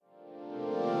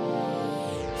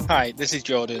Hi, this is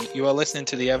Jordan. You are listening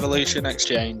to the Evolution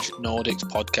Exchange Nordics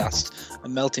podcast, a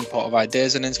melting pot of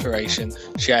ideas and inspiration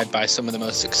shared by some of the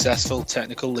most successful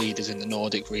technical leaders in the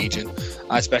Nordic region.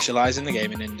 I specialise in the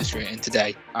gaming industry, and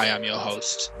today I am your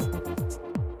host.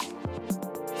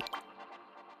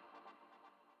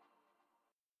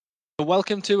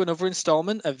 Welcome to another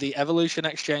instalment of the Evolution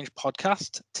Exchange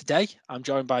podcast. Today, I'm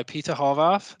joined by Peter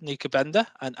Horvath, Nika Bender,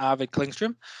 and Arvid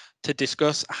Klingström to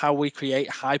discuss how we create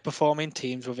high-performing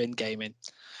teams within gaming.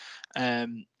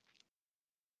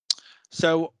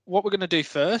 So what we're going to do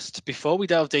first, before we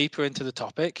delve deeper into the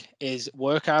topic, is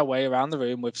work our way around the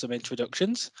room with some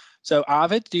introductions. So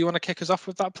Arvid, do you want to kick us off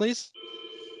with that, please?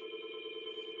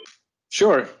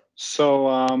 Sure.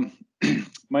 So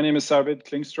my name is Arvid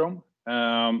Klingström.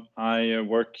 I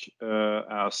work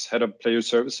as head of player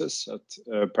services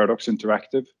at Paradox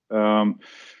Interactive.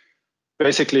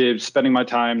 Basically, spending my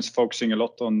time focusing a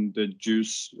lot on the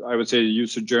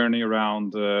user journey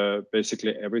around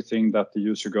basically everything that the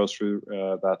user goes through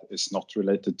that is not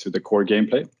related to the core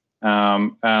gameplay.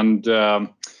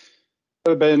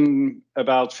 I've been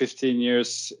about 15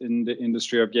 years in the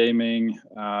industry of gaming,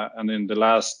 and in the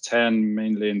last 10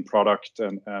 mainly in product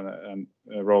and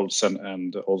roles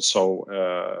and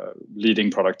also leading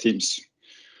product teams.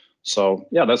 So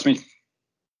yeah, that's me.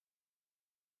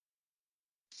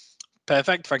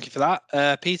 Perfect. Thank you for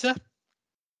that. Peter?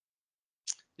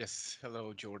 Yes,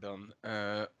 hello, Jordan.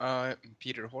 I'm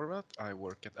Peter Horvath. I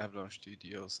work at Avalanche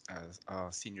Studios as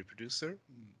a senior producer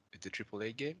with the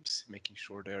AAA games, making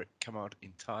sure they come out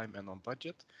in time and on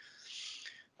budget.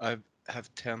 I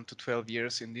have 10 to 12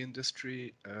 years in the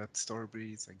industry at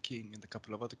Starbreeze and King and a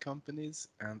couple of other companies,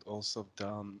 and also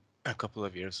done a couple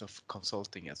of years of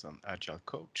consulting as an agile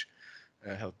coach,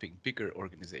 helping bigger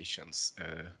organizations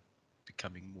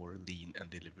becoming more lean and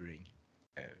delivering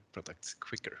products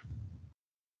quicker.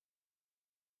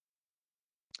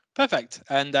 Perfect.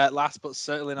 And last but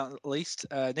certainly not least,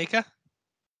 Nika?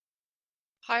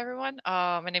 Hi, everyone.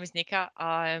 My name is Nika.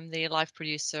 I'm the live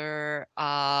producer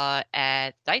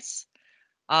at DICE.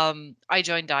 I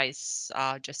joined DICE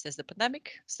just as the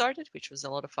pandemic started, which was a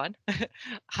lot of fun.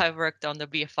 I worked on the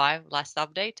BF5 last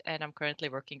update, and I'm currently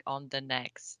working on the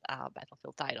next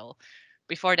Battlefield title.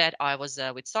 Before that, I was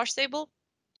with Star Stable,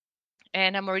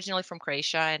 and I'm originally from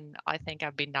Croatia, and I think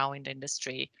I've been now in the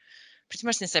industry pretty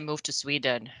much since I moved to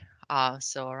Sweden.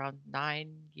 So around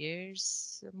 9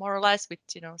 years, more or less, with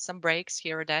some breaks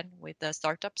here or then with the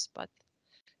startups. But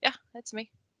yeah, that's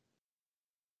me.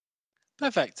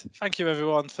 Perfect. Thank you,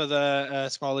 everyone, for the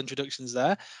small introductions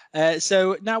there.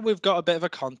 So now we've got a bit of a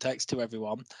context to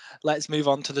everyone. Let's move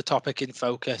on to the topic in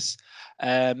focus.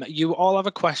 You all have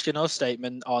a question or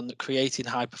statement on creating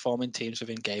high-performing teams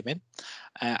within gaming.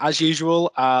 As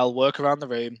usual, I'll work around the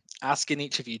room, asking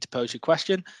each of you to pose your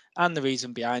question and the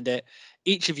reason behind it.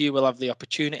 Each of you will have the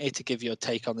opportunity to give your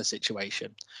take on the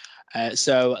situation.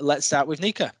 So let's start with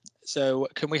Nika. So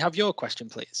can we have your question,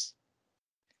 please?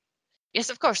 Yes,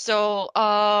 of course. So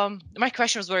my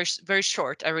question was very, very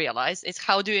short, I realize. It's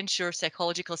how do you ensure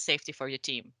psychological safety for your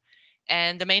team?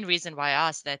 And the main reason why I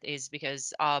asked that is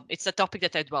because it's a topic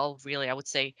that I dwell really, I would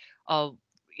say,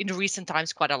 in recent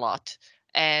times quite a lot.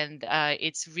 And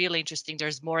it's really interesting.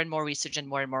 There's more and more research and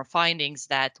more findings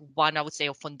that one, I would say,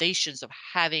 of foundations of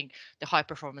having the high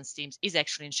performance teams is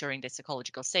actually ensuring the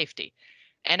psychological safety.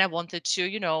 And I wanted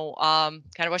to,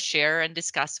 kind of share and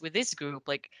discuss with this group,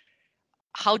 like,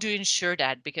 how do you ensure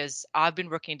that? Because I've been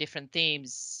working in different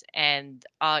teams, and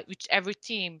with every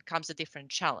team comes a different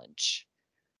challenge.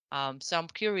 So I'm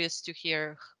curious to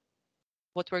hear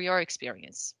what were your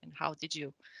experience and how did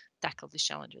you tackle these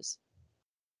challenges?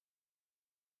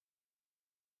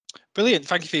 Brilliant.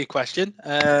 Thank you for your question.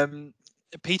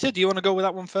 Peter, do you want to go with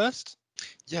that one first?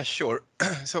 Yeah, sure.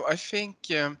 So I think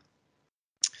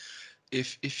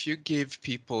if you give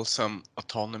people some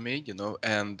autonomy,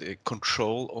 and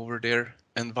control over their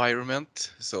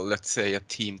environment, so let's say a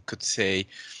team could say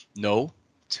no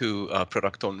to a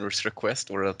product owner's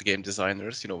request or a game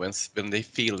designer's, when they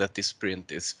feel that this sprint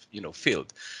is,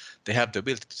 filled, they have the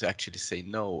ability to actually say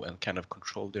no and kind of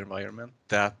control their environment.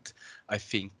 That I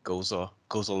think goes a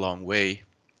long way.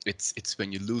 It's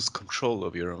when you lose control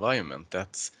of your environment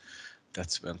that's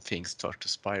when things start to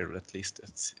spiral. At least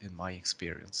that's in my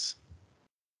experience.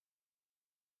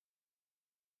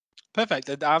 Perfect.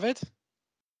 And Arvid?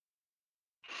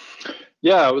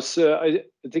 Yeah, I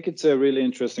think it's a really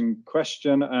interesting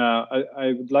question.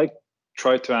 I would like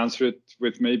try to answer it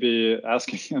with maybe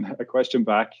asking a question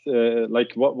back,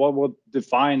 like what would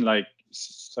define like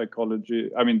psychology?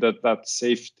 I mean that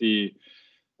safety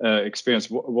experience,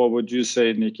 what would you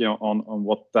say, Nikki, on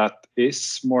what that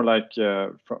is? More like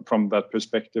from that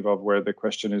perspective of where the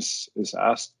question is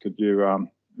asked. Could you?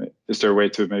 Is there a way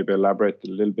to maybe elaborate a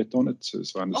little bit on it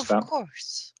so I understand?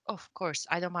 Of course,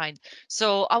 I don't mind.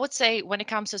 So I would say when it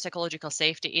comes to psychological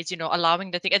safety, it's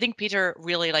allowing the thing. I think Peter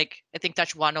really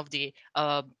touched one of the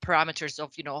parameters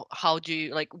of how do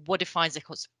you what defines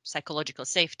psychological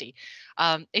safety.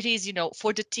 It is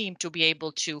for the team to be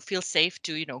able to feel safe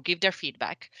to give their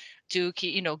feedback, to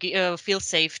feel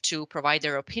safe to provide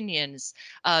their opinions,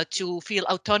 to feel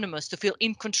autonomous, to feel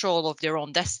in control of their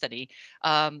own destiny,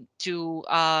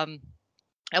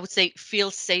 I would say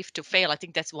feel safe to fail. I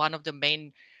think that's one of the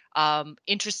main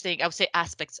interesting, I would say,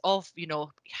 aspects of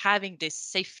having this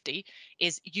safety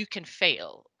is you can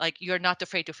fail. Like you're not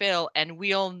afraid to fail. And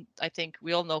I think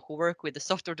we all know who work with the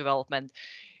software development,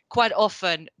 quite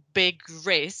often big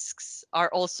risks are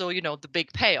also the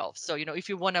big payoff. So if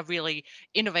you want to really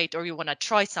innovate or you want to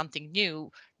try something new,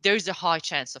 there's a high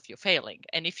chance of you failing.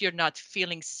 And if you're not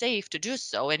feeling safe to do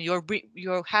so and you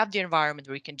have the environment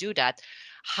where you can do that,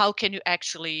 how can you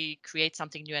actually create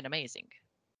something new and amazing?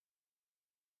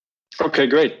 Okay,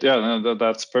 great. Yeah,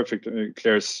 that's perfect. It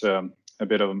clears a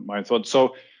bit of my thought.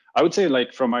 So I would say,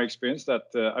 like from my experience, that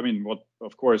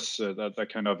of course, that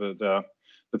kind of the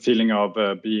feeling of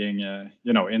being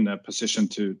in a position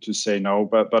to say no,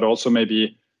 but also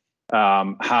maybe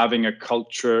having a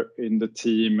culture in the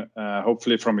team,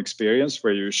 hopefully from experience,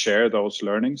 where you share those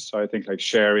learnings. So I think like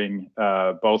sharing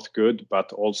both good,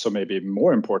 but also maybe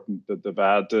more important, the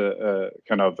bad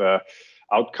kind of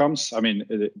outcomes. I mean,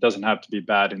 it doesn't have to be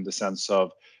bad in the sense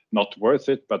of not worth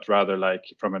it, but rather like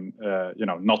from an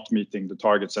not meeting the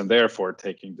targets and therefore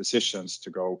taking decisions to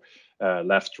go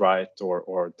left, right,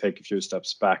 or take a few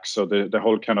steps back. So the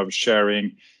whole kind of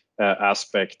sharing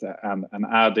aspect and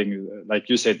adding, like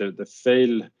you say, the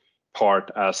fail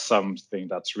part as something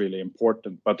that's really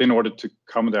important. But in order to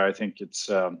come there, I think it's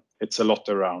a lot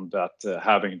around that,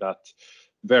 having that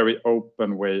very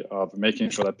open way of making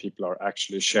sure that people are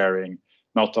actually sharing,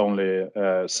 not only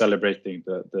celebrating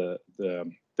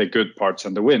the good parts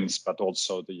and the wins, but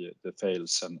also the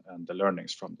fails and the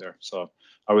learnings from there. So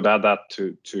I would add that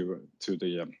to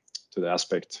the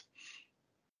aspect.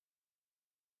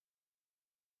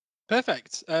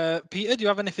 Perfect. Peter, do you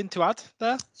have anything to add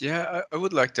there? Yeah, I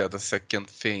would like to add a second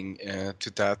thing to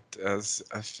that. As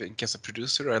I think as a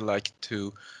producer, I like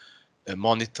to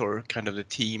monitor kind of the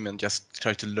team and just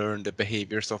try to learn the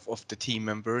behaviors of the team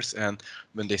members. And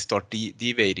when they start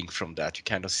deviating from that, you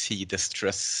kind of see the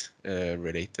stress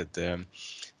related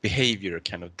behavior.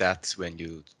 Kind of that's when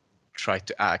you try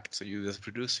to act. So you as a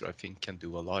producer, I think, can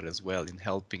do a lot as well in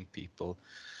helping people,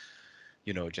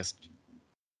 just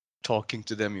talking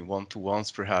to them in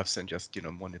one-to-ones perhaps, and just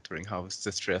monitoring how is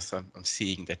the stress. I'm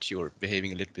seeing that you're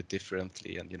behaving a little bit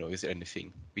differently, and is there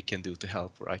anything we can do to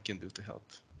help, or I can do to help?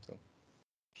 So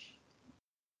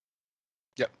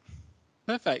yeah.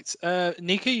 Perfect.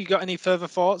 Nika, you got any further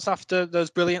thoughts after those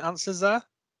brilliant answers there?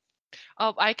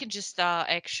 I can just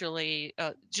actually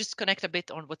just connect a bit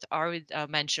on what Arvid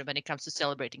mentioned when it comes to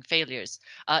celebrating failures.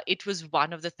 It was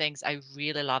one of the things I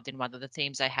really loved in one of the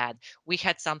themes I had. We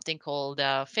had something called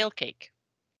fail cake.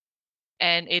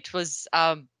 And it was,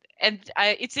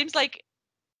 it seems like,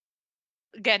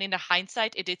 again, in the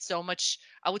hindsight, it did so much,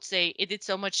 I would say it did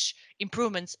so much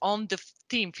improvements on the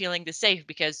team feeling the safe,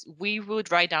 because we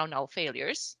would write down our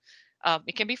failures.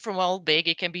 It can be from all big,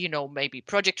 it can be, maybe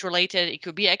project related. It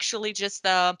could be actually just,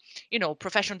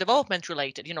 professional development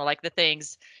related, like the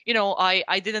things,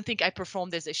 I didn't think I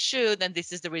performed as I should, and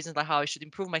this is the reason how I should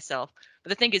improve myself.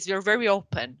 But the thing is, we're very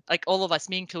open, like all of us,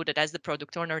 me included, as the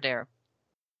product owner there.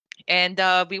 And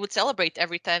we would celebrate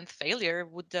every 10th failure,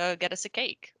 would get us a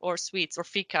cake or sweets or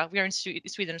fika. We are in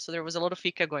Sweden, so there was a lot of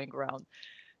fika going around.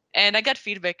 And I got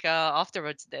feedback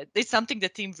afterwards that it's something the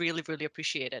team really, really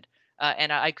appreciated.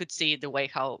 And I could see the way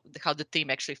how the team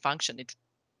actually functioned.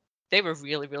 They were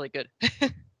really, really good.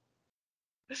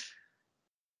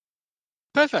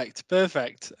 Perfect.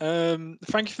 Thank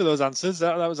you for those answers.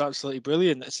 That was absolutely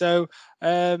brilliant. So,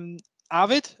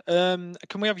 Arvid, can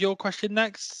we have your question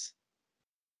next?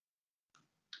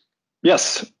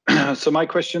 Yes. So my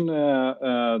question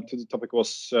to the topic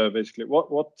was basically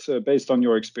what based on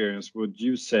your experience, would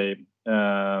you say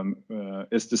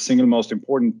is the single most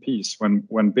important piece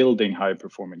when building high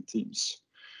performing teams?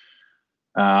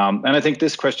 And I think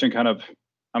this question kind of,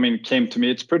 came to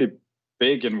me. It's pretty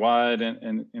big and wide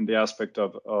in the aspect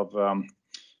of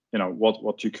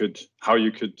how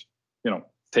you could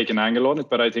take an angle on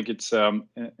it. But I think it's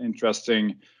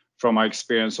interesting from my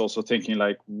experience, also thinking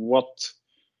like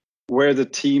where the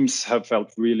teams have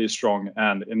felt really strong,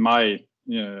 and in my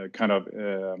kind of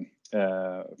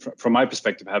from my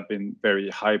perspective have been very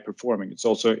high performing. It's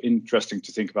also interesting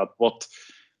to think about what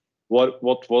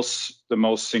was the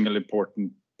most single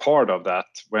important part of that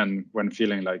when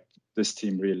feeling like this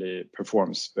team really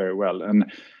performs very well.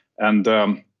 And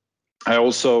I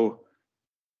also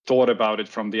thought about it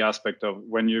from the aspect of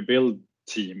when you build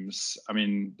teams, I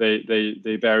mean,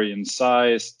 they vary in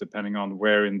size depending on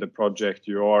where in the project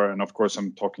you are. And of course,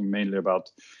 I'm talking mainly about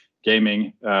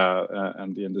gaming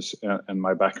and the industry and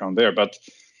my background there. But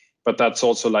that's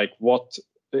also like, what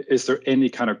is there any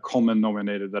kind of common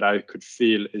denominator that I could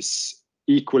feel is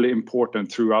equally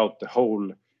important throughout the whole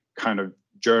kind of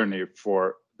journey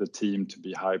for the team to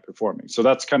be high performing? So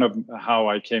that's kind of how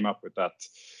I came up with that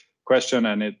question,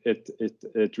 and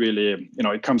it really, you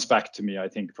know, it comes back to me, I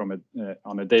think, from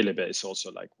on a daily basis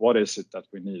also, like, what is it that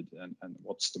we need and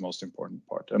what's the most important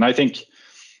part? And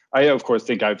I of course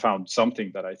think I found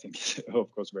something that I think is of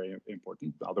course very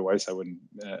important. Otherwise I wouldn't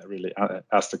really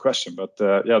ask the question. But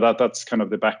yeah, that's kind of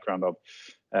the background of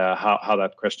how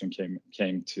that question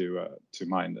came to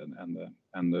mind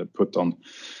and put on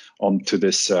to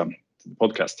this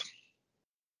podcast.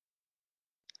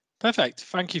 Perfect.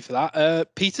 Thank you for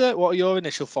that. Peter, what are your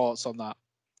initial thoughts on that?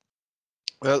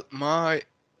 Well,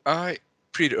 I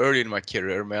pretty early in my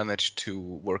career managed to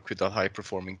work with a high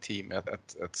performing team at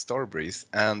Starbreeze,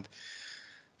 and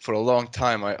for a long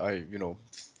time I you know,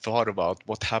 thought about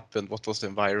what happened, what was the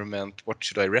environment, what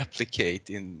should I replicate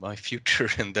in my future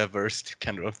endeavors to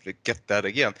kind of get that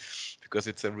again, because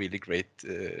it's a really great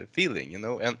feeling, you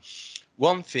know. And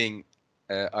one thing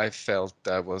I felt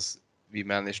that we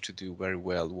managed to do very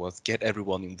well was get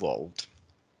everyone involved.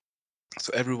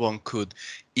 So everyone could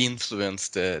influence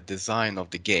the design of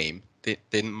the game.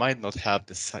 They might not have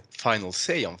the final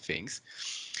say on things,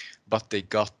 but they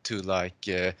got to like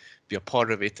be a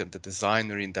part of it, and the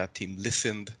designer in that team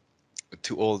listened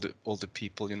to all the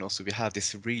people, you know. So we had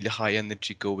this really high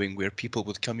energy going, where people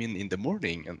would come in the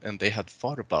morning and they had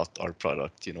thought about our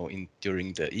product, you know,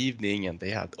 during the evening, and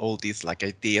they had all these like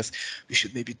ideas, we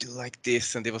should maybe do like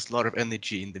this, and there was a lot of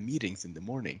energy in the meetings in the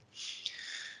morning.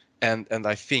 And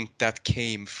I think that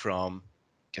came from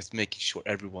just making sure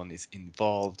everyone is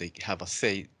involved, they have a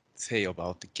say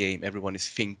about the game, everyone is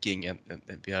thinking, and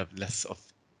we have less of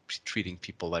treating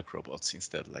people like robots,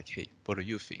 instead like, hey, what do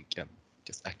you think? And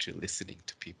just actually listening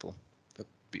to people. That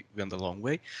went a long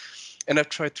way. And I've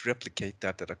tried to replicate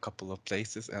that at a couple of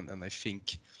places, and I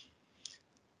think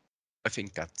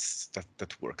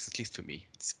that works. At least for me,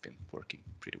 it's been working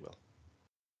pretty well.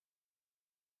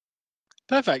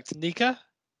 Perfect. Nika?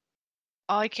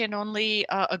 I can only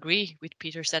agree with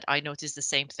Peter said. I noticed the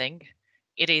same thing.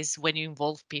 It is when you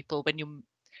involve people,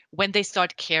 when they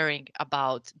start caring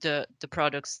about the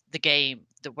products, the game,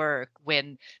 the work,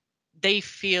 when they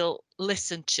feel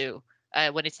listened to,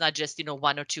 when it's not just, you know,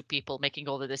 one or two people making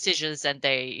all the decisions, and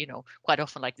they, you know, quite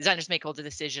often like designers make all the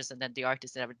decisions and then the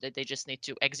artists and everything, they just need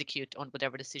to execute on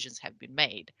whatever decisions have been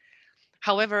made.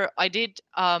 However,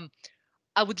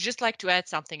 I would just like to add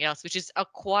something else, which is I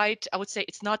would say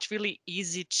it's not really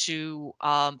easy to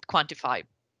quantify.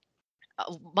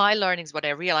 My learnings, what I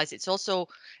realized, it's also,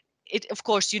 of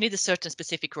course, you need a certain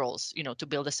specific roles, you know, to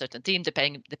build a certain team,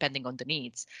 depending on the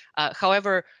needs.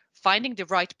 However, finding the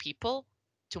right people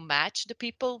to match the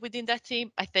people within that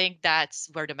team, I think that's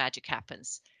where the magic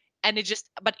happens. And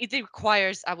but it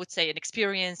requires, I would say, an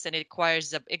experience, and it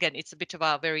requires, again, it's a bit of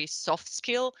a very soft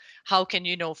skill. How can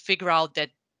you know figure out that,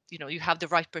 you know, you have the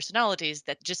right personalities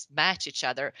that just match each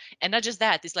other? And not just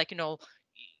that, it's like, you know,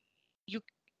 you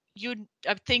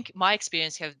I think my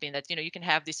experience has been that, you know, you can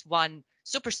have this one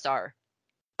superstar,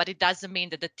 but it doesn't mean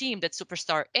that the team that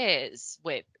superstar is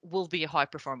with will be a high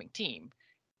performing team.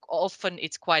 Often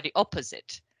it's quite the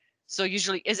opposite. So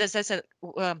usually, as I said,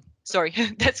 sorry,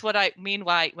 that's what I mean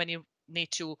by when you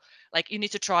need to, like, you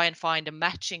need to try and find a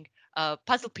matching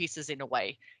puzzle pieces in a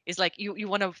way. It's like you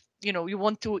want to, you know, you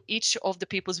want to each of the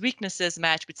people's weaknesses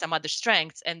match with some other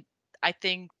strengths. And I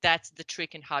think that's the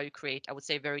trick in how you create, I would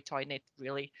say, very tight-knit,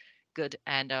 really good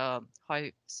and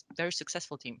very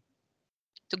successful team,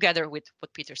 together with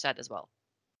what Peter said as well.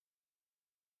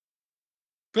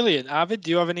 Brilliant. Arvid,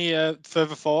 do you have any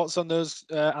further thoughts on those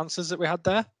answers that we had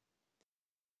there?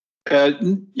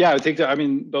 Yeah, I think that, I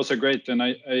mean, those are great, and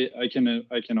I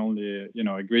can only, you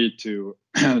know, agree to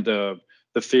the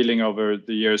feeling over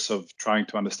the years of trying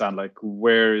to understand, like,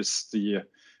 where is the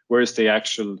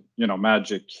actual, you know,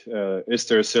 magic? Is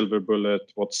there a silver bullet?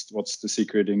 What's the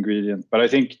secret ingredient? But I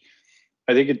think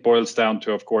it boils down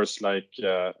to, of course, like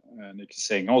Nick is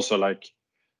saying, also, like,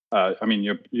 I mean,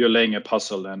 you're laying a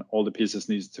puzzle, and all the pieces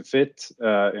needs to fit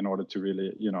in order to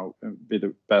really, be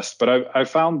the best. But I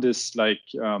found this like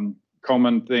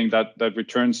common thing that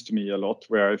returns to me a lot,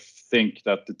 where I think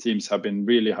that the teams have been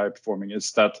really high performing,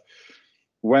 is that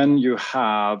when you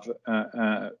have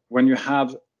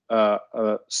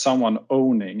someone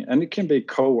owning, and it can be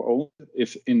co-owned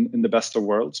if in the best of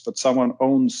worlds, but someone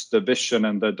owns the vision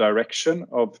and the direction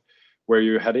of where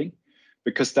you're heading,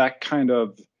 because that kind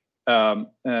of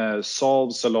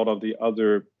solves a lot of the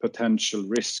other potential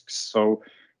risks. So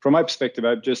from my perspective,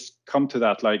 I've just come to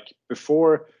that, like,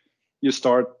 before you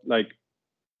start like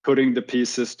putting the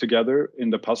pieces together in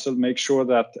the puzzle, make sure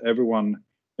that everyone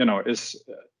is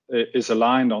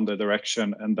aligned on the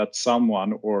direction, and that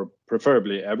someone, or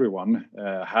preferably everyone,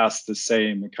 has the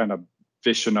same kind of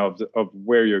vision of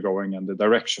where you're going and the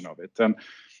direction of it.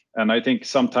 And I think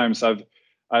sometimes I've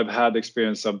had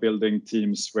experience of building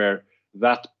teams where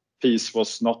that piece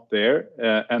was not there,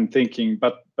 and thinking,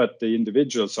 but the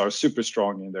individuals are super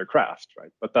strong in their craft,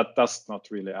 right? But that does not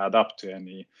really add up to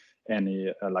any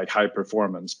like high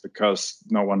performance, because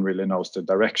no one really knows the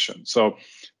direction. So,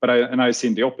 but I've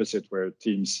seen the opposite, where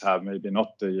teams have maybe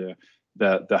not the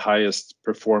highest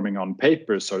performing on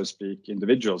paper, so to speak,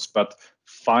 individuals, but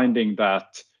finding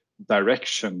that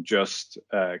direction just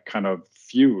kind of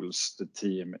fuels the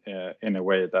team in a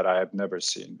way that I have never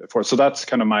seen before. So that's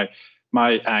kind of my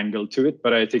angle to it.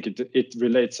 But I think it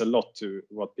relates a lot to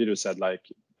what Peter said, like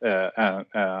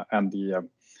and the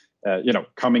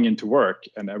coming into work,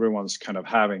 and everyone's kind of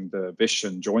having the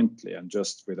vision jointly and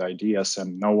just with ideas,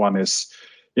 and no one is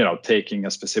taking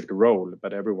a specific role,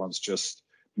 but everyone's just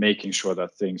making sure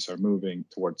that things are moving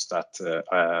towards that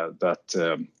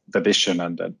the vision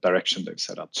and the direction they've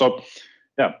set up. So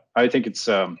yeah, I think it's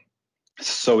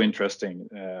so interesting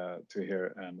to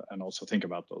hear and also think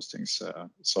about those things.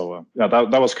 Yeah,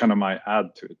 that was kind of my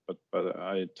add to it, but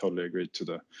I totally agree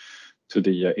to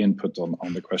the input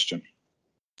on the question.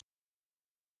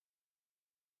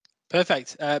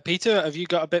 Perfect. Peter, have you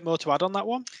got a bit more to add on that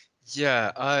one?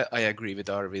 Yeah, I agree with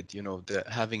Arvid. The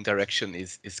having direction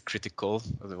is critical.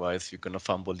 Otherwise, you're gonna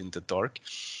fumble in the dark.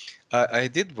 I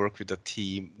did work with a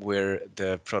team where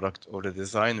the product or the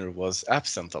designer was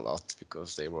absent a lot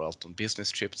because they were out on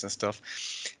business trips and stuff.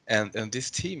 And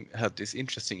this team had this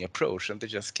interesting approach, and they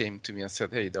just came to me and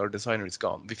said, "Hey, our designer is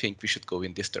gone. We think we should go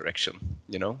in this direction."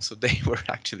 So they were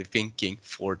actually thinking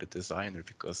for the designer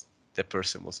because the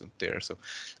person wasn't there. So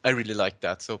I really like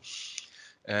that. So.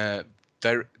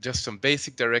 Just some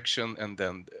basic direction, and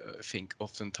then I think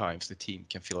oftentimes the team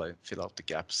can fill out the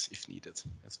gaps if needed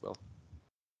as well.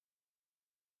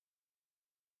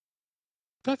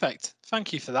 Perfect.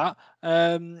 Thank you for that.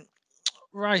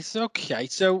 Right. Okay.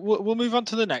 So we'll move on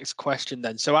to the next question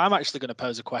then. So I'm actually going to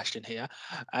pose a question here.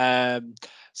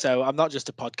 So I'm not just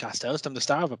a podcast host. I'm the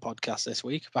star of a podcast this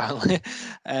week, apparently.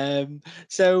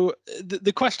 So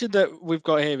the question that we've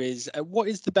got here is, what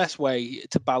is the best way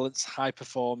to balance high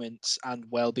performance and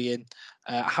well-being?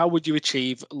 How would you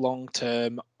achieve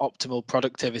long-term optimal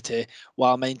productivity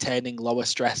while maintaining lower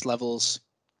stress levels?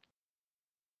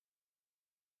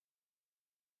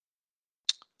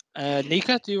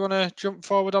 Nika, do you want to jump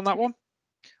forward on that one?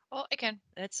 Well, again,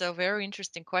 that's a very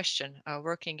interesting question.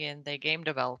 Working in the game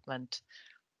development,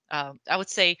 I would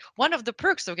say one of the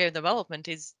perks of game development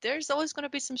is there's always going to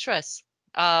be some stress.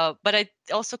 But it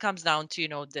also comes down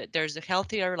to, that there's a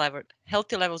healthy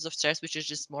levels of stress, which is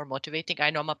just more motivating. I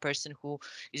know I'm a person who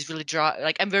is really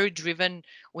I'm very driven,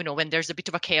 when there's a bit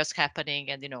of a chaos happening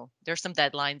and, there's some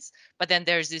deadlines, but then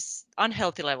there's this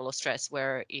unhealthy level of stress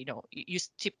where,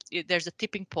 there's a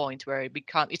tipping point where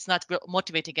it's not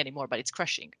motivating anymore, but it's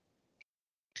crushing.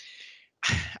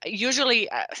 Usually,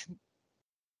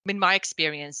 in my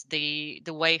experience, the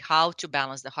way how to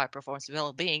balance the high performance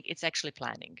well-being, it's actually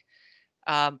planning.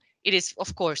 It is,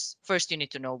 of course, first you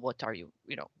need to know what are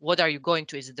you going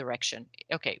to is the direction.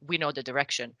 Okay, we know the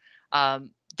direction.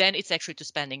 Then it's actually to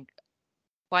spending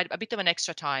quite a bit of an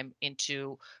extra time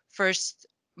into first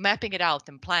mapping it out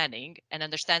and planning and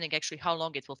understanding actually how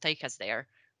long it will take us there.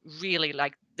 Really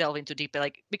like delve into deeper,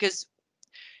 because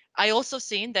I also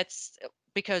seen that's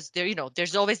because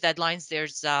there's always deadlines.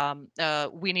 There's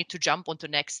we need to jump onto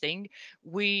next thing.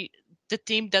 The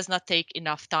team does not take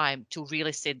enough time to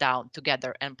really sit down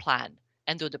together and plan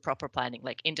and do the proper planning,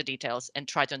 like in the details, and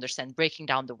try to understand, breaking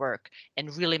down the work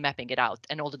and really mapping it out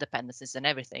and all the dependencies and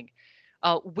everything.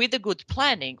 With the good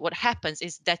planning, what happens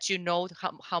is that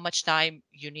how much time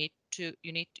you need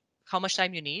how much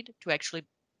time you need to actually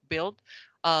build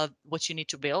what you need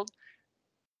to build,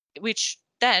 which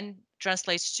then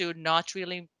translates to not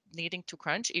really needing to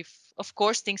crunch. If of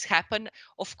course things happen,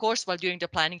 of course while doing the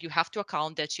planning you have to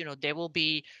account that there will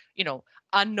be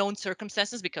unknown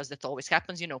circumstances, because that always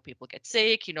happens. People get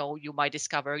sick, you might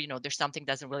discover there's something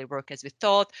doesn't really work as we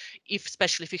thought,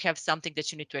 especially if you have something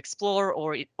that you need to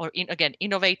explore again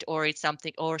innovate, or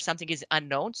something is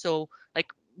unknown. So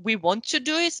like we want to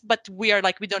do it, but we are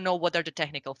like we don't know what are the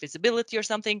technical feasibility or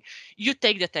something. You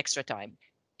take that extra time,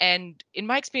 and in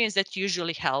my experience that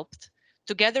usually helped,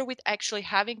 together with actually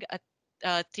having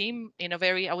a team in a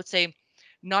very, I would say,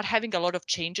 not having a lot of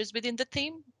changes within the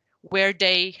team, where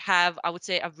they have, I would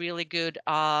say, a really good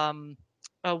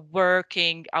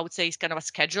working, I would say, it's kind of a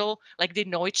schedule. Like they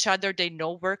know each other, they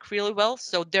know work really well.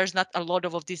 So there's not a lot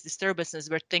of these disturbances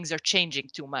where things are changing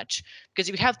too much. Because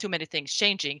if you have too many things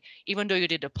changing, even though you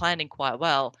did the planning quite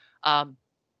well,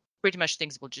 pretty much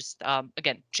things will just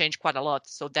again change quite a lot.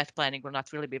 So that planning will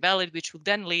not really be valid, which will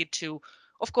then lead to,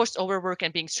 of course, overwork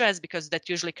and being stressed, because that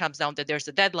usually comes down that there's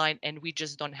a deadline and we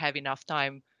just don't have enough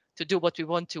time to do what we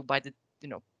want to by the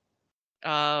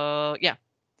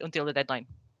until the deadline.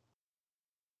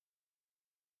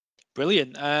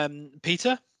 Brilliant.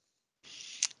 Peter?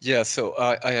 Yeah, so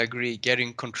I agree.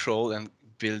 Getting control and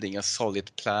building a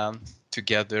solid plan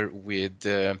together with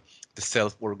the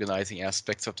self-organizing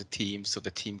aspects of the team, so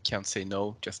the team can say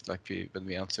no, just like when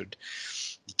we answered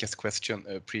Nika's question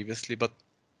previously. But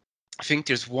I think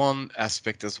there's one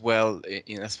aspect as well,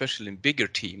 especially in bigger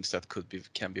teams, that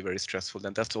can be very stressful,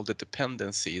 and that's all the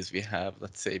dependencies we have.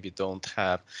 Let's say we don't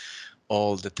have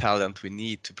all the talent we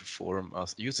need to perform a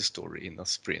user story in a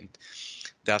sprint.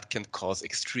 That can cause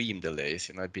extreme delays.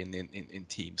 I've been in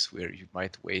teams where you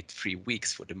might wait 3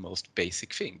 weeks for the most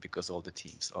basic thing because all the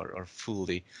teams are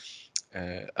fully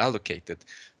allocated.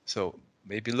 So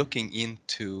maybe looking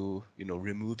into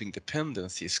removing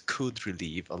dependencies could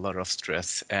relieve a lot of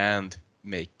stress and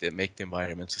make the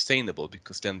environment sustainable,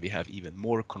 because then we have even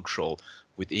more control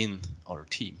within our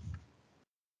team.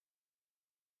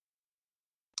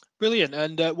 Brilliant.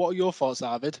 And what are your thoughts,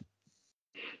 Arvid?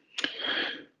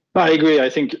 I agree. I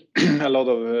think a lot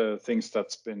of things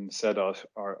that's been said are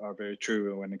very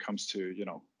true when it comes to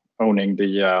owning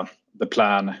the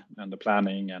plan and the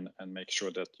planning and make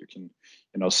sure that you can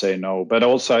say no. But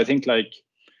also I think like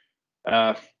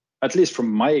at least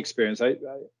from my experience,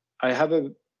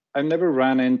 I've never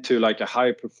ran into like a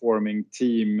high performing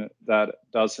team that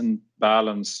doesn't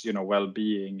balance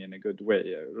well-being in a good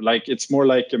way. Like it's more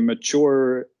like a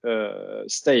mature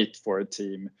state for a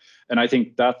team, and I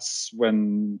think that's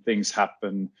when things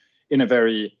happen in a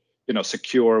very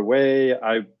secure way.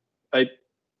 I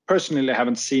personally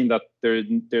haven't seen that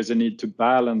there's a need to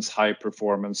balance high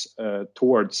performance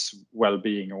towards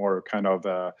well-being or kind of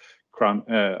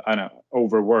I know,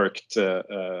 overworked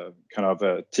kind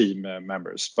of team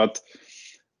members. But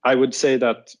I would say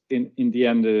that in the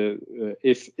end,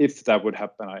 if that would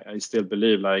happen, I still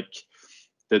believe like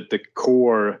that the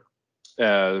core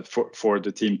for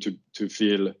the team to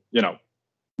feel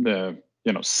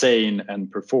sane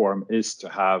and perform is to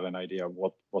have an idea of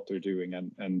what they're doing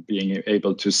and being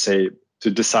able to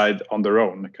decide on their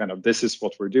own. Kind of this is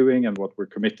what we're doing and what we're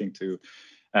committing to.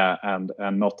 And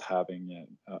not having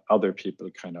other people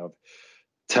kind of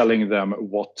telling them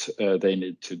what they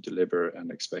need to deliver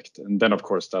and expect. And then, of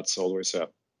course, that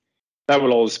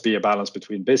will always be a balance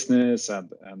between business and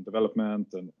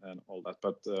development and all that.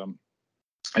 But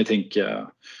I think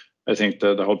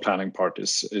the whole planning part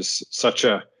is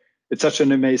such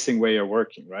an amazing way of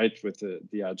working, right, with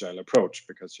the agile approach,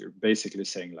 because you're basically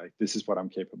saying like, this is what I'm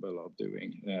capable of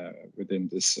doing within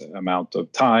this amount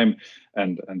of time,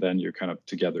 and then you kind of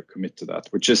together commit to that,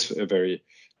 which is a very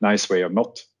nice way of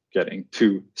not getting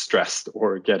too stressed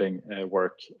or getting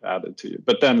work added to you.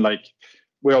 But then, like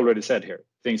we already said here,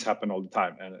 things happen all the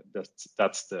time, and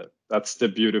that's the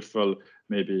beautiful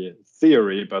maybe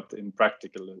theory, but in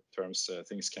practical terms,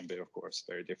 things can be, of course,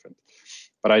 very different.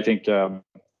 But I think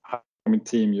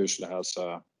team usually has,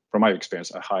 from my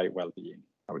experience, a high well-being,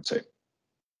 I would say.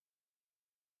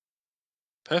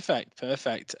 Perfect.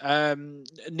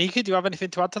 Nika, do you have anything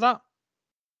to add to that?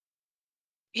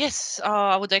 Yes,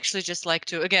 I would actually just like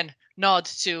to, again, nod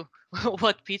to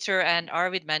what Peter and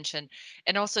Arvid mentioned,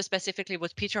 and also specifically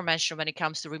what Peter mentioned when it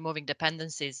comes to removing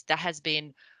dependencies. That has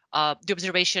been the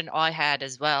observation I had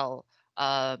as well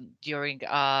during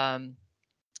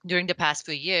the past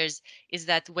few years, is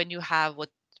that when you have what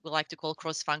we like to call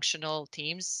cross-functional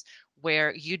teams,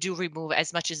 where you do remove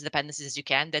as much as dependencies as you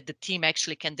can, that the team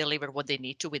actually can deliver what they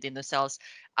need to within themselves.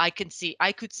 I could see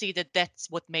that that's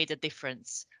what made a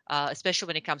difference, especially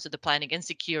when it comes to the planning and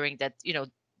securing that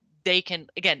they can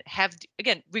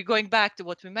we're going back to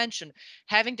what we mentioned,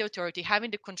 having the authority,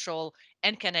 having the control,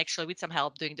 and can actually, with some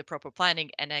help, doing the proper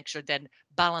planning and actually then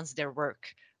balance their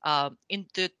work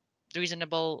into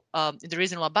reasonable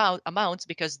amounts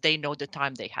because they know the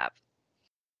time they have.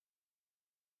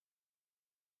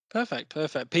 Perfect.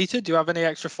 Peter, do you have any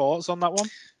extra thoughts on that one?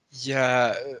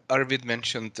 Yeah, Arvid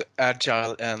mentioned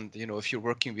agile, and if you're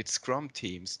working with Scrum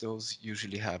teams, those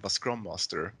usually have a Scrum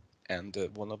Master, and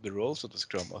one of the roles of the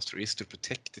Scrum Master is to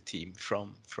protect the team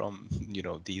from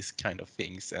these kind of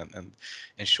things, and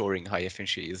ensuring high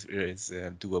efficiency is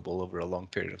doable over a long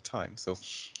period of time. So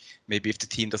maybe if the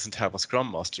team doesn't have a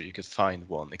Scrum Master, you could find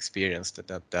one experienced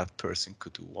that person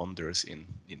could do wonders in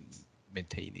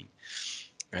maintaining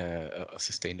a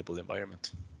sustainable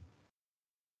environment.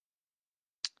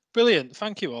 Brilliant.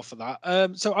 Thank you all for that.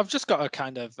 So I've just got a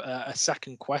kind of a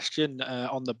second question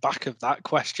on the back of that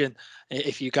question,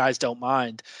 if you guys don't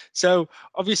mind. So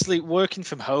obviously working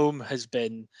from home has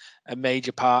been a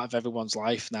major part of everyone's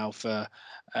life now for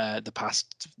the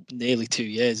past nearly 2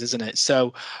 years, isn't it?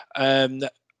 So on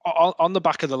the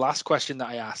back of the last question that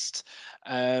I asked,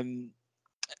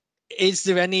 is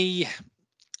there any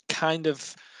kind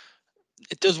of,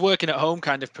 does working at home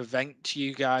kind of prevent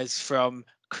you guys from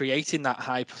creating that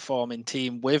high performing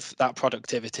team with that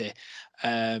productivity,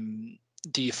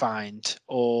 do you find,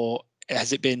 or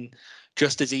has it been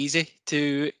just as easy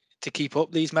to keep up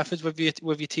these methods with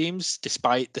your teams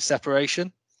despite the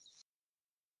separation?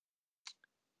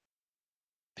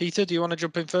 Peter, do you want to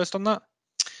jump in first on that?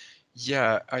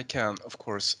 Yeah, I can, of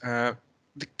course.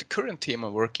 The current team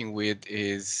I'm working with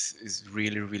is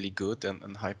really, really good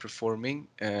and high performing.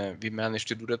 We managed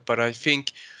to do that, but I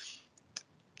think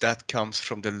that comes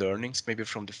from the learnings, maybe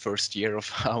from the first year of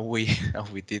how we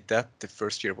did that. The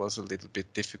first year was a little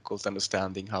bit difficult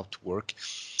understanding how to work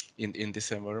in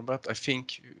this environment. I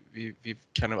think we've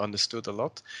kind of understood a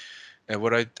lot.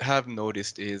 What I have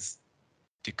noticed is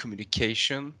the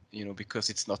communication,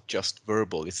 because it's not just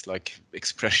verbal, it's like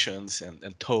expressions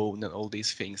and tone and all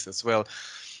these things as well.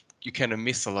 You kind of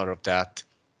miss a lot of that,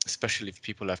 especially if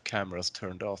people have cameras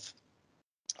turned off.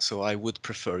 So I would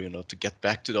prefer, to get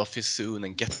back to the office soon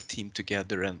and get the team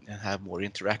together and have more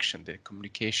interaction. The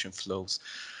communication flows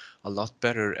a lot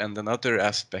better. And another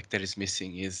aspect that is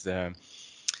missing is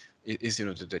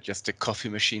just the coffee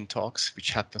machine talks, which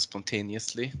happen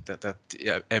spontaneously. That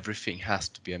everything has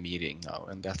to be a meeting now,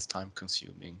 and that's time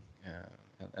consuming,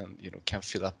 and can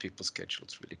fill up people's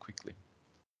schedules really quickly.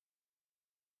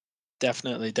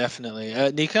 Definitely.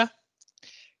 Nika?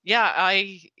 Yeah,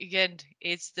 again,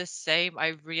 it's the same.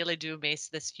 I really do miss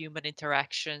this human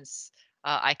interactions.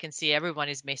 I can see everyone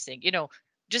is missing,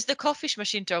 just the coffee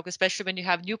machine talk, especially when you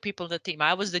have new people in the team.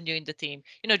 I was the new in the team,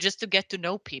 just to get to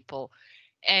know people.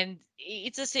 And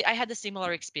I had a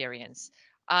similar experience.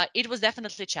 It was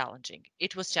definitely challenging.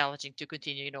 It was challenging to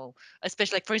continue,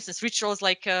 especially like, for instance, rituals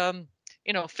like,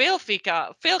 fail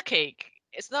fika, fail cake.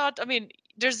 It's not, I mean,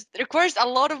 it requires a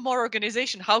lot of more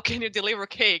organization. How can you deliver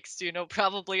cakes to,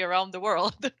 probably around the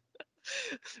world?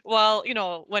 Well,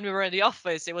 when we were in the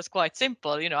office, it was quite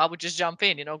simple. I would just jump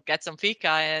in, get some fika,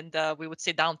 and we would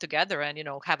sit down together and,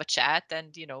 have a chat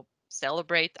and,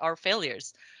 celebrate our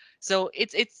failures. So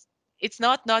it's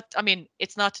not, I mean,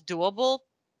 it's not doable.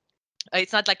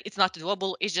 It's not like it's not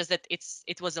doable. It's just that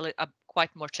it was a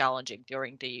quite more challenging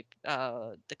during the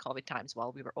COVID times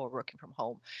while we were all working from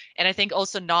home. And I think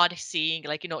also not seeing,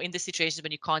 like, in the situations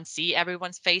when you can't see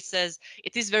everyone's faces,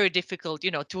 it is very difficult,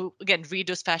 to again read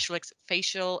those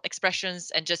facial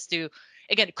expressions and just to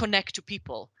again connect to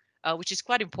people, which is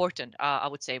quite important, I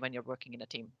would say, when you're working in a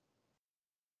team.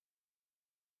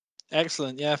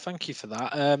 Excellent. Yeah, thank you for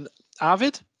that.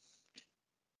 Arvid?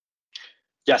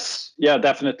 Yes, yeah,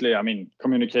 definitely. I mean,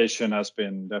 communication has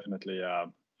been definitely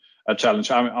a challenge.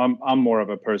 I'm more of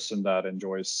a person that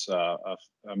enjoys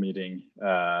a meeting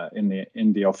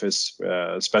in the office,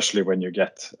 especially when you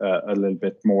get a little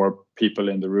bit more people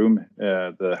in the room.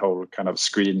 The whole kind of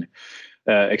screen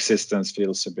existence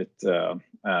feels a bit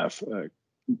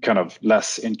kind of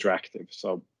less interactive.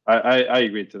 So I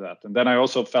agree to that. And then I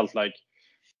also felt like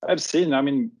I've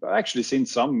actually seen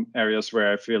some areas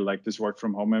where I feel like this work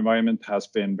from home environment has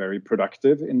been very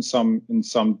productive in some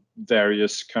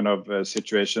various kind of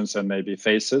situations and maybe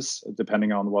phases,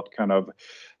 depending on what kind of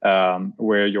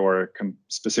where your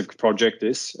specific project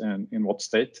is and in what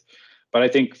state. But I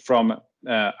think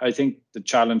I think the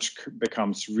challenge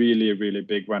becomes really, really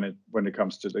big when it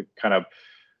comes to the kind of,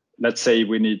 let's say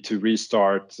we need to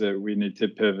restart, we need to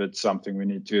pivot something, we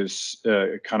need to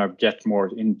kind of get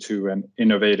more into an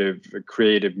innovative,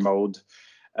 creative mode.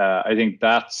 I think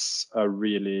that's a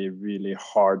really, really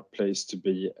hard place to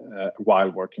be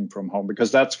while working from home,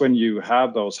 because that's when you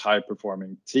have those high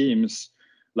performing teams,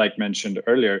 like mentioned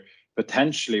earlier,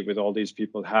 potentially with all these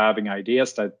people having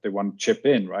ideas that they want to chip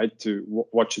in, right, to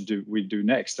what should we do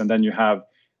next. And then you have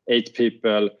 8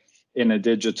 people in a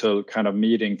digital kind of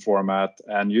meeting format,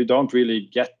 and you don't really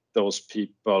get those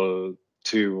people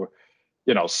to,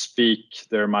 speak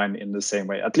their mind in the same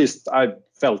way. At least I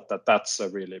felt that that's a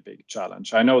really big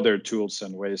challenge. I know there are tools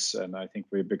and ways, and I think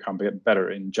we've become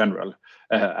better in general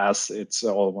as it's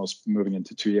almost moving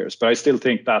into 2 years. But I still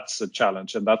think that's a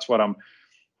challenge, and that's what I'm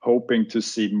hoping to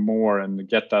see more and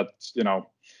get that,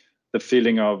 the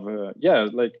feeling of,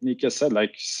 like Nika said,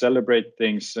 like celebrate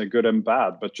things good and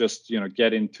bad, but just,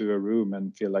 get into a room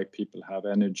and feel like people have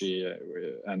energy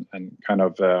and kind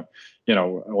of,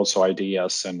 also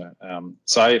ideas. And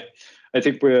so I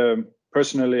think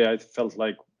personally, I felt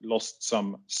like lost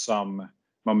some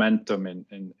momentum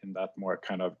in that more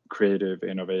kind of creative,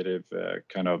 innovative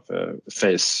kind of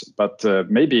phase, but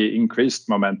maybe increased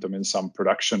momentum in some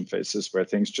production phases where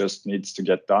things just needs to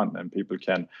get done and people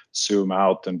can zoom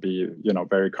out and be,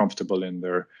 very comfortable in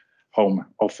their home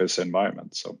office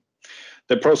environment. So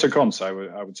the pros and cons, I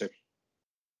would say.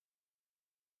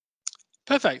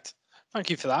 Perfect.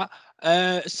 Thank you for that.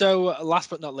 So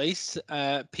last but not least,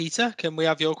 Peter, can we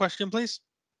have your question, please?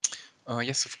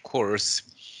 Yes, of course.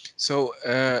 So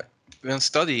when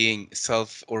studying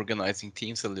self-organizing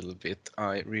teams a little bit,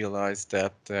 I realized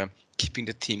that keeping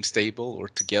the team stable or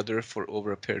together for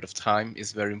over a period of time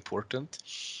is very important.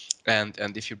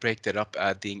 And if you break that up,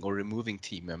 adding or removing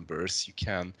team members, you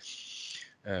can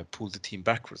pull the team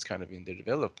backwards kind of in their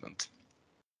development,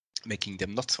 making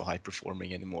them not so high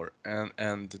performing anymore.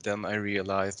 And then I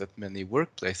realized that many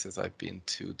workplaces I've been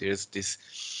to, there's this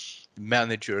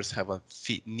managers have a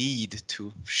need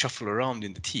to shuffle around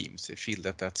in the teams. They feel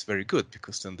that that's very good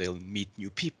because then they'll meet new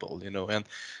people, and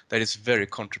that is very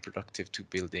counterproductive to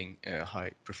building a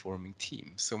high performing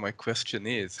team. So my question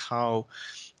is, how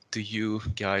do you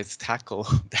guys tackle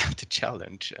that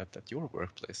challenge at your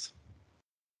workplace?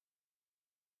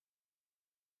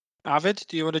 Arvid,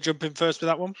 do you want to jump in first with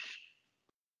that one?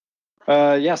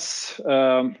 Yes,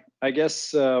 I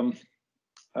guess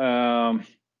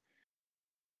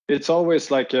it's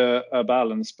always like a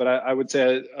balance, but I would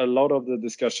say a lot of the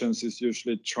discussions is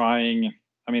usually trying.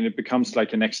 I mean, it becomes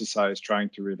like an exercise trying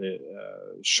to really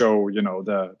show,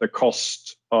 the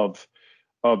cost of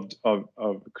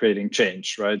creating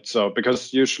change, right? So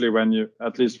because usually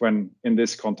at least when in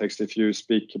this context, if you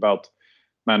speak about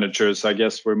managers, I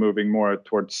guess we're moving more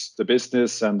towards the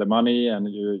business and the money, and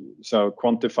so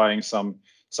quantifying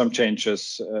some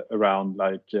changes around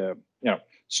like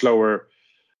slower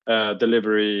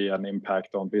delivery and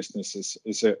impact on businesses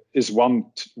is one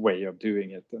way of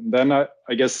doing it. And then I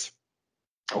guess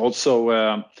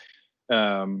also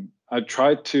I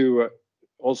try to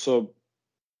also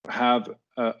have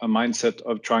a mindset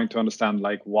of trying to understand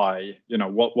like why,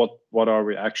 what are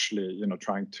we actually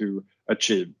trying to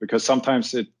achieve, because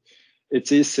sometimes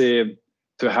it's easy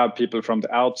to have people from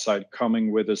the outside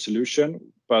coming with a solution,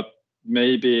 but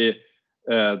maybe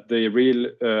the real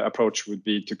approach would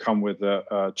be to come with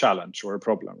a challenge or a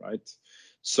problem, right?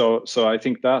 So I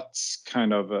think that's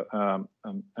kind of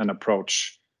an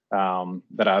approach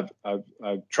that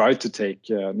I've tried to take.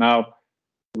 Now,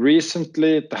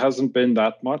 recently, it hasn't been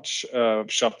that much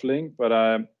shuffling, but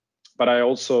I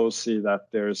also see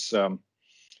that there's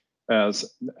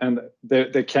and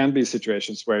there can be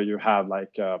situations where you have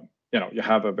like you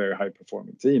have a very high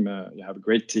performing team, you have a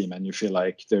great team, and you feel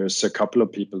like there's a couple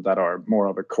of people that are more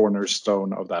of a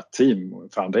cornerstone of that team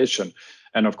foundation,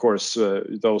 and of course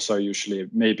those are usually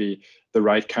maybe the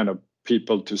right kind of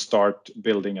people to start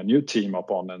building a new team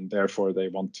upon, and therefore they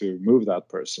want to move that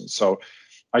person. So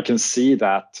I can see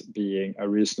that being a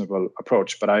reasonable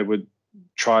approach, but I would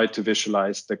try to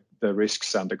visualize the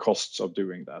risks and the costs of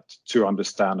doing that to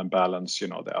understand and balance,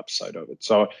 the upside of it.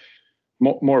 So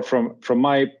more from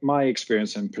my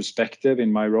experience and perspective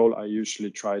in my role, I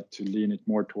usually try to lean it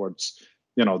more towards,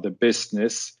 the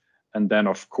business, and then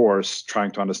of course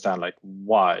trying to understand like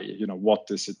why, what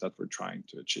is it that we're trying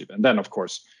to achieve, and then of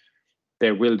course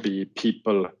there will be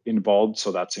people involved,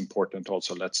 so that's important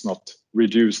also. Let's not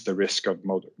reduce the risk of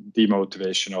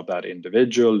demotivation of that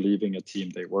individual leaving a team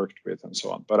they worked with and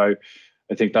so on. But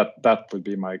I think that would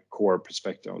be my core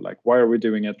perspective, like why are we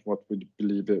doing it, what we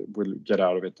believe it will get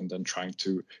out of it, and then trying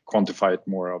to quantify it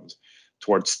more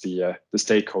towards the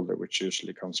stakeholder, which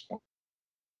usually comes more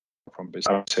from business.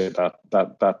 I would say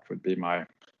that would be my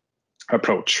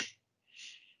approach.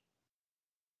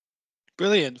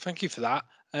 Brilliant, thank you for that.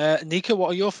 Nika,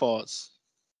 what are your thoughts?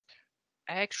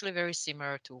 Actually, very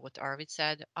similar to what Arvid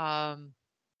said. I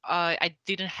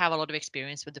didn't have a lot of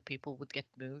experience with the people would get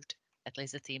moved, at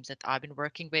least the teams that I've been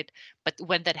working with. But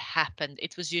when that happened,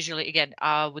 it was usually, again,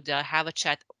 I would have a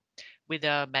chat with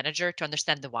a manager to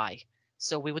understand the why.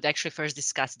 So we would actually first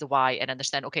discuss the why and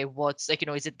understand, okay, what's like,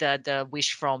 is it the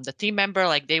wish from the team member,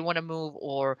 like they want to move,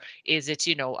 or is it,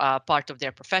 part of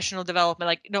their professional development,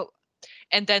 like,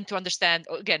 and then to understand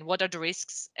again what are the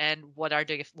risks and what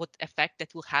effect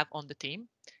that will have on the team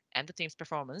and the team's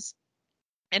performance,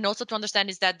 and also to understand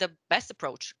is that the best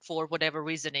approach for whatever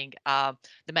reasoning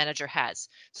the manager has.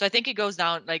 So I think it goes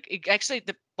down like actually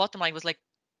the bottom line was like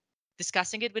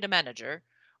discussing it with the manager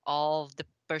of the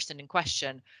person in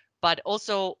question, but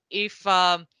also if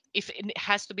it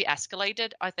has to be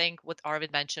escalated, I think what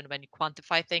Arvid mentioned, when you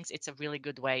quantify things, it's a really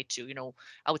good way to,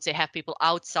 I would say have people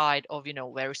outside of,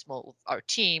 very small our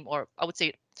team, or I would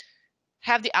say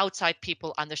have the outside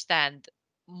people understand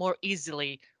more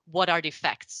easily what are the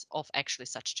effects of actually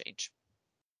such change.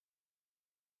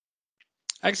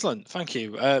 Excellent, thank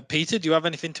you. Peter, do you have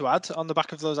anything to add on the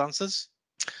back of those answers?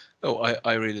 Oh,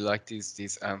 I really like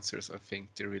these answers. I think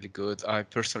they're really good. I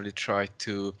personally try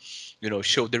to,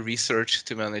 show the research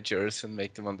to managers and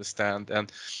make them understand.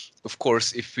 And of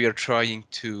course, if we are trying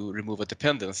to remove a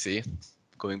dependency,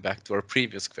 going back to our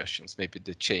previous questions, maybe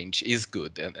the change is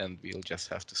good, and we'll just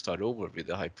have to start over with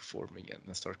the high performing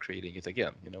and start creating it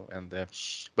again, And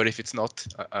but if it's not,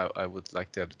 I would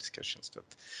like to have the discussions that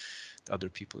the other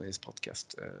people in this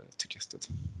podcast suggested.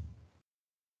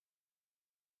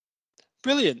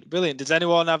 Brilliant, brilliant. Does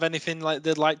anyone have anything like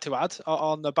they'd like to add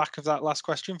on the back of that last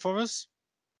question for us?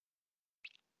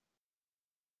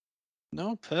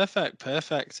 No, perfect,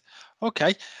 perfect.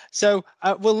 Okay, so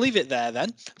we'll leave it there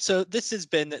then. So this has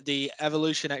been the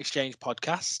Evolution Exchange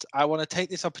podcast. I want to take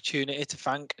this opportunity to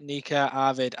thank Nika,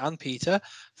 Arvid, and Peter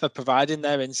for providing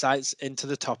their insights into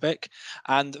the topic,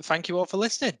 and thank you all for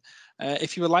listening.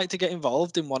 If you would like to get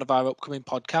involved in one of our upcoming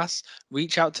podcasts,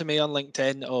 reach out to me on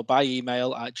LinkedIn or by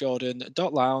email at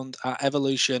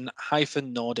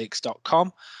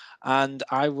jordan.lound@evolution-nordics.com, and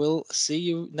I will see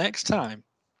you next time.